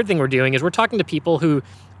the third thing we're doing is we're talking to people who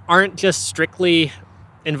aren't just strictly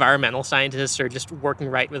environmental scientists or just working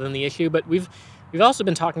right within the issue, but we've also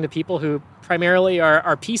been talking to people who primarily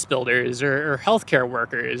are peace builders or healthcare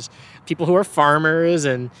workers, people who are farmers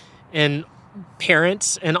and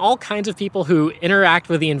parents and all kinds of people who interact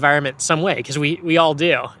with the environment some way, because we all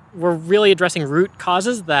do. We're really addressing root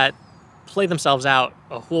causes that play themselves out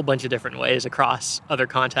a whole bunch of different ways across other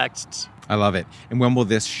contexts. I love it. And when will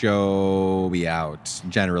this show be out,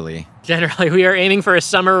 generally? Generally, we are aiming for a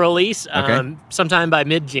summer release sometime by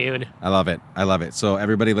mid-June. I love it. So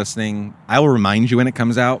everybody listening, I will remind you when it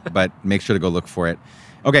comes out, but make sure to go look for it.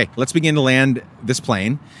 Okay, let's begin to land this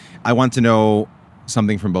plane. I want to know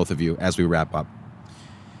something from both of you as we wrap up.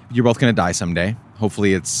 You're both going to die someday.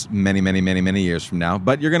 Hopefully it's many, many, many, many years from now,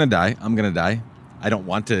 but you're going to die. I'm going to die. I don't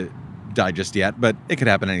want to die just yet, but it could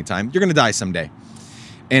happen anytime. You're going to die someday.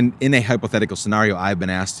 And in a hypothetical scenario, I've been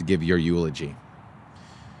asked to give your eulogy.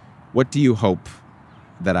 What do you hope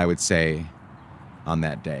that I would say on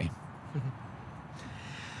that day?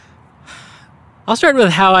 I'll start with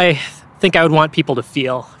how I think I would want people to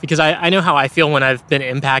feel, because I know how I feel when I've been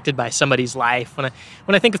impacted by somebody's life. When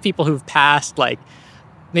I think of people who've passed, like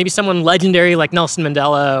maybe someone legendary like Nelson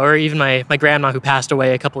Mandela, or even my grandma who passed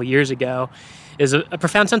away a couple of years ago, is a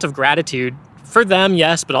profound sense of gratitude for them,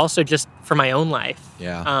 yes, but also just for my own life.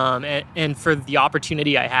 Yeah. And for the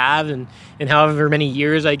opportunity I have and however many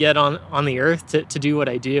years I get on the earth to do what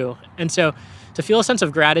I do. And so to feel a sense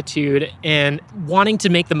of gratitude and wanting to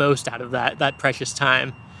make the most out of that precious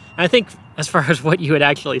time. And I think as far as what you would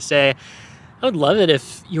actually say, I would love it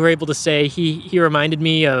if you were able to say he reminded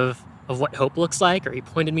me of what hope looks like, or he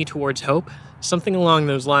pointed me towards hope, something along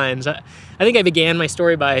those lines. I think I began my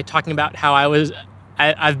story by talking about how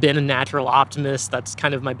I've been a natural optimist. That's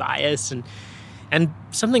kind of my bias. And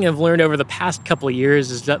something I've learned over the past couple of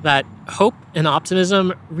years is that hope and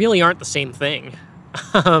optimism really aren't the same thing.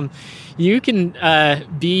 You can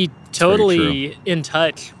be totally in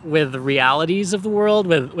touch with the realities of the world,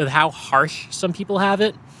 with how harsh some people have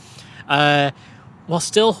it, while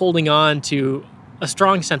still holding on to a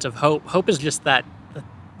strong sense of hope. Hope is just that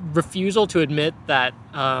refusal to admit that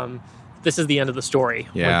this is the end of the story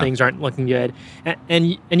when things aren't looking good.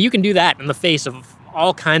 And you can do that in the face of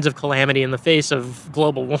all kinds of calamity, in the face of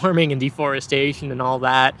global warming and deforestation and all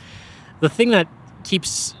that. The thing that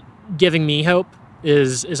keeps giving me hope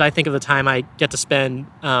is I think of the time I get to spend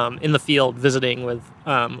in the field visiting with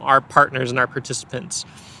our partners and our participants.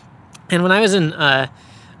 And when I was in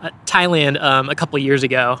Thailand a couple of years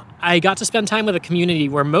ago, I got to spend time with a community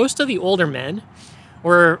where most of the older men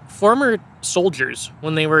were former soldiers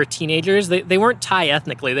when they were teenagers. They weren't Thai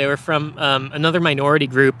ethnically. They were from another minority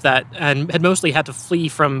group that had mostly had to flee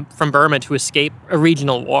from Burma to escape a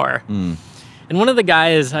regional war. And one of the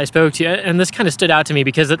guys I spoke to, and this kind of stood out to me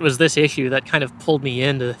because it was this issue that kind of pulled me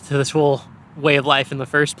into this whole way of life in the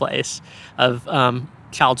first place, of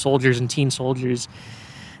child soldiers and teen soldiers.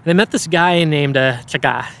 And I met this guy named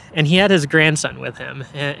Chaka, and he had his grandson with him,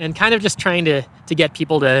 and kind of just trying to get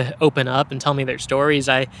people to open up and tell me their stories.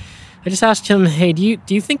 I just asked him, hey, do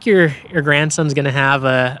you think your grandson's going to have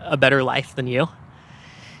a better life than you?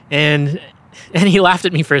 And he laughed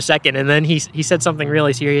at me for a second, and then he said something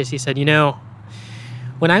really serious. He said,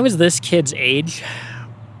 when I was this kid's age,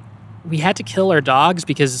 we had to kill our dogs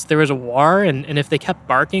because there was a war, and if they kept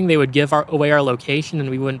barking, they would give away our location and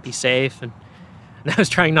we wouldn't be safe. And I was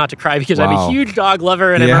trying not to cry because I'm a huge dog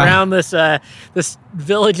lover, and I'm around this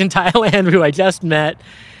village in Thailand who I just met.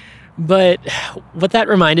 But what that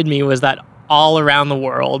reminded me was that all around the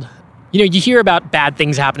world, you hear about bad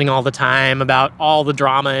things happening all the time, about all the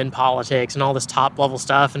drama in politics and all this top level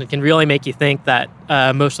stuff, and it can really make you think that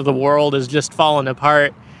most of the world is just falling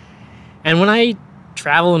apart. And when I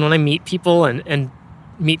travel and when I meet people and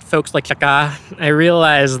meet folks like Chaka, I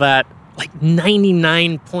realize that like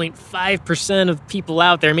 99.5% of people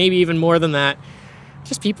out there, maybe even more than that,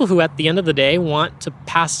 just people who at the end of the day want to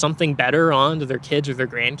pass something better on to their kids or their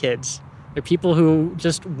grandkids. They're people who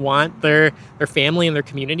just want their family and their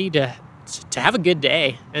community to have a good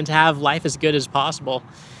day and to have life as good as possible.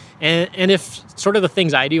 And if sort of the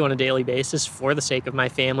things I do on a daily basis for the sake of my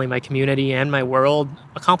family, my community, and my world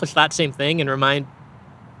accomplish that same thing and remind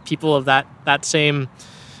people of that same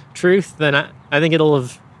truth, then I think it'll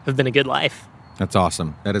have been a good life. That's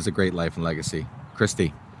awesome. That is a great life and legacy.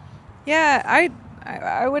 Christy. Yeah,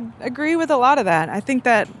 I would agree with a lot of that. I think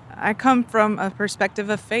that I come from a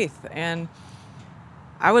perspective of faith, and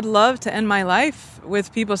I would love to end my life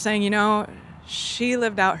with people saying, she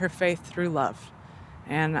lived out her faith through love.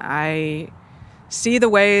 And I see the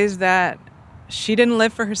ways that she didn't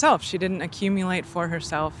live for herself. She didn't accumulate for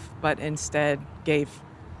herself, but instead gave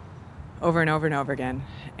over and over and over again,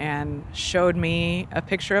 and showed me a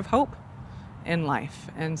picture of hope in life.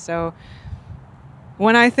 And so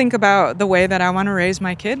when I think about the way that I want to raise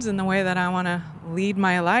my kids and the way that I want to lead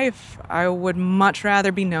my life, I would much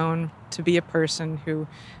rather be known to be a person who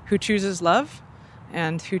chooses love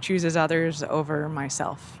and who chooses others over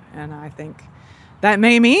myself. And I think that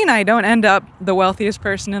may mean I don't end up the wealthiest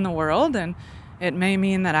person in the world, and it may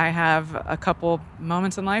mean that I have a couple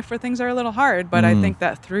moments in life where things are a little hard, but I think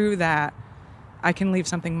that through that, I can leave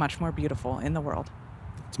something much more beautiful in the world.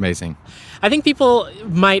 It's amazing. I think people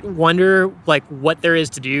might wonder like what there is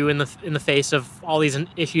to do in the face of all these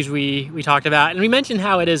issues we talked about. And we mentioned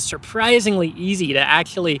how it is surprisingly easy to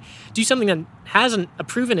actually do something that has a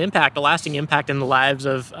proven impact, a lasting impact in the lives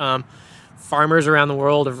of farmers around the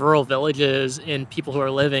world, of rural villages, and people who are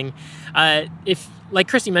living. If, like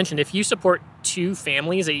Christy mentioned, if you support 2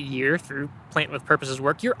 families a year through Plant with Purpose's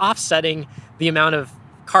work, you're offsetting the amount of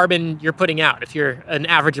carbon you're putting out if you're an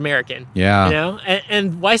average American. Yeah.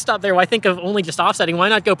 And why stop there? Why think of only just offsetting? Why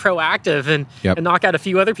not go proactive and knock out a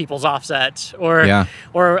few other people's offsets? Or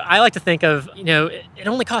I like to think of, it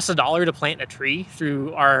only costs $1 to plant a tree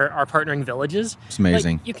through our partnering villages. It's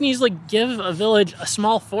amazing. Like, you can easily give a village a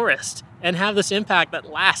small forest and have this impact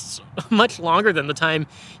that lasts much longer than the time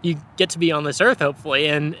you get to be on this earth, hopefully,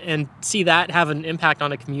 and see that have an impact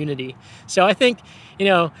on a community. So I think,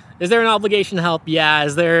 is there an obligation to help? Yeah.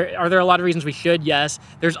 Are there a lot of reasons we should? Yes.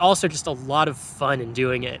 There's also just a lot of fun in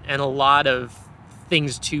doing it and a lot of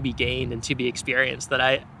things to be gained and to be experienced that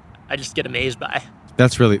I just get amazed by.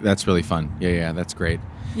 That's really fun. Yeah, that's great.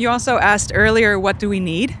 You also asked earlier, what do we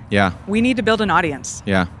need? Yeah. We need to build an audience.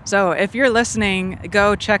 Yeah. So if you're listening,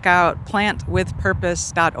 go check out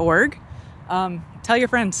plantwithpurpose.org. Tell your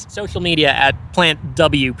friends. Social media at Plant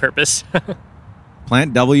W Purpose.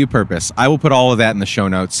 Plant W Purpose. I will put all of that in the show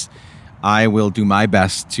notes. I will do my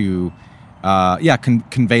best to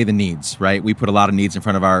convey the needs, right? We put a lot of needs in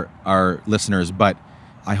front of our listeners, but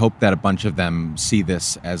I hope that a bunch of them see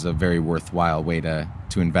this as a very worthwhile way to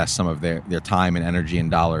invest some of their time and energy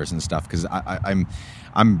and dollars and stuff, because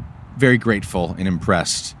I'm very grateful and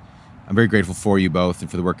impressed. I'm very grateful for you both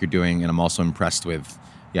and for the work you're doing, and I'm also impressed with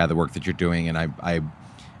the work that you're doing, and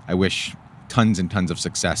I wish tons and tons of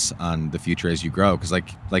success on the future as you grow, because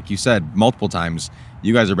like you said multiple times,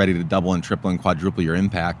 you guys are ready to double and triple and quadruple your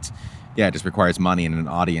impact. Yeah, it just requires money and an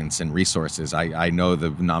audience and resources. I know the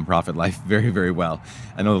nonprofit life very, very well.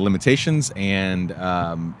 I know the limitations, and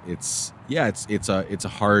it's a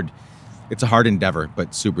hard endeavor,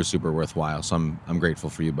 but super, super worthwhile. So I'm grateful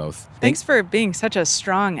for you both. Thanks for being such a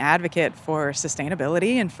strong advocate for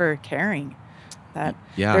sustainability and for caring.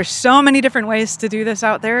 There's so many different ways to do this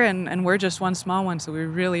out there, and we're just one small one. So we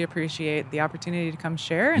really appreciate the opportunity to come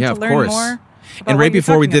share and to learn more. And right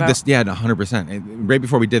before we did this, 100%. Right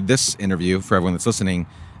before we did this interview, for everyone that's listening,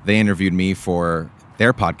 they interviewed me for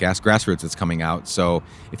their podcast, Grassroots, that's coming out. So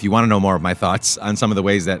if you want to know more of my thoughts on some of the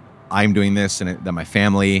ways that I'm doing this, and that my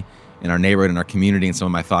family, in our neighborhood, and our community, and some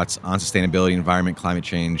of my thoughts on sustainability, environment, climate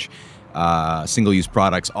change, single-use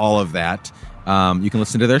products, all of that, you can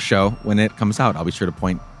listen to their show when it comes out. I'll be sure to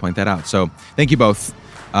point that out. So thank you both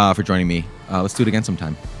for joining me. Let's do it again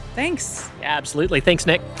sometime. Thanks. Yeah, absolutely. Thanks,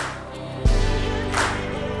 Nick.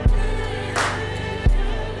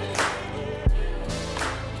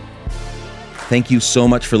 Thank you so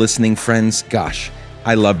much for listening, friends. Gosh,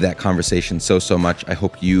 I loved that conversation so much. I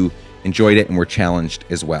hope you enjoyed it and were challenged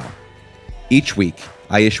as well. Each week,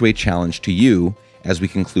 I issue a challenge to you as we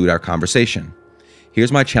conclude our conversation.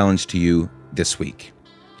 Here's my challenge to you this week.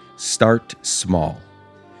 Start small.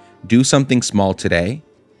 Do something small today,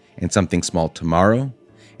 and something small tomorrow,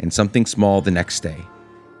 and something small the next day,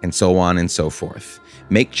 and so on and so forth.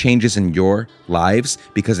 Make changes in your lives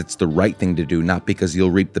because it's the right thing to do, not because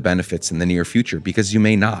you'll reap the benefits in the near future, because you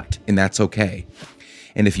may not, and that's okay.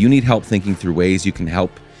 And if you need help thinking through ways you can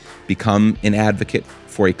help become an advocate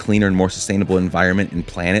for a cleaner and more sustainable environment and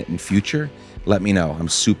planet and future, let me know. I'm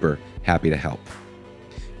super happy to help.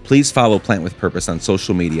 Please follow Plant with Purpose on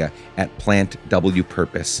social media at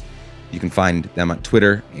PlantWPurpose. You can find them on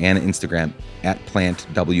Twitter and Instagram at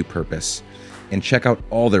PlantWPurpose. And check out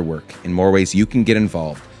all their work and more ways you can get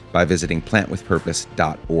involved by visiting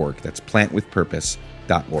plantwithpurpose.org. That's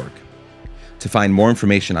plantwithpurpose.org. To find more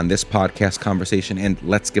information on this podcast conversation and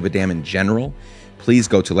Let's Give a Damn in general, please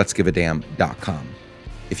go to letsgiveadamn.com.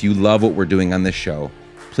 If you love what we're doing on this show,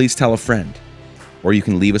 please tell a friend. Or you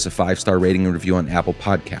can leave us a 5-star rating and review on Apple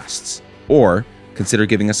Podcasts. Or consider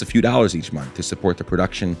giving us a few dollars each month to support the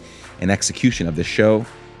production and execution of this show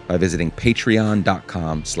by visiting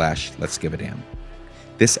patreon.com/letsgiveadamn.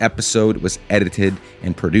 This episode was edited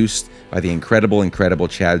and produced by the incredible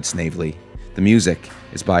Chad Snavely. The music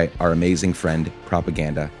is by our amazing friend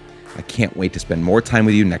Propaganda. I can't wait to spend more time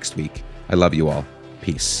with you next week. I love you all.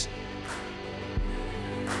 Peace.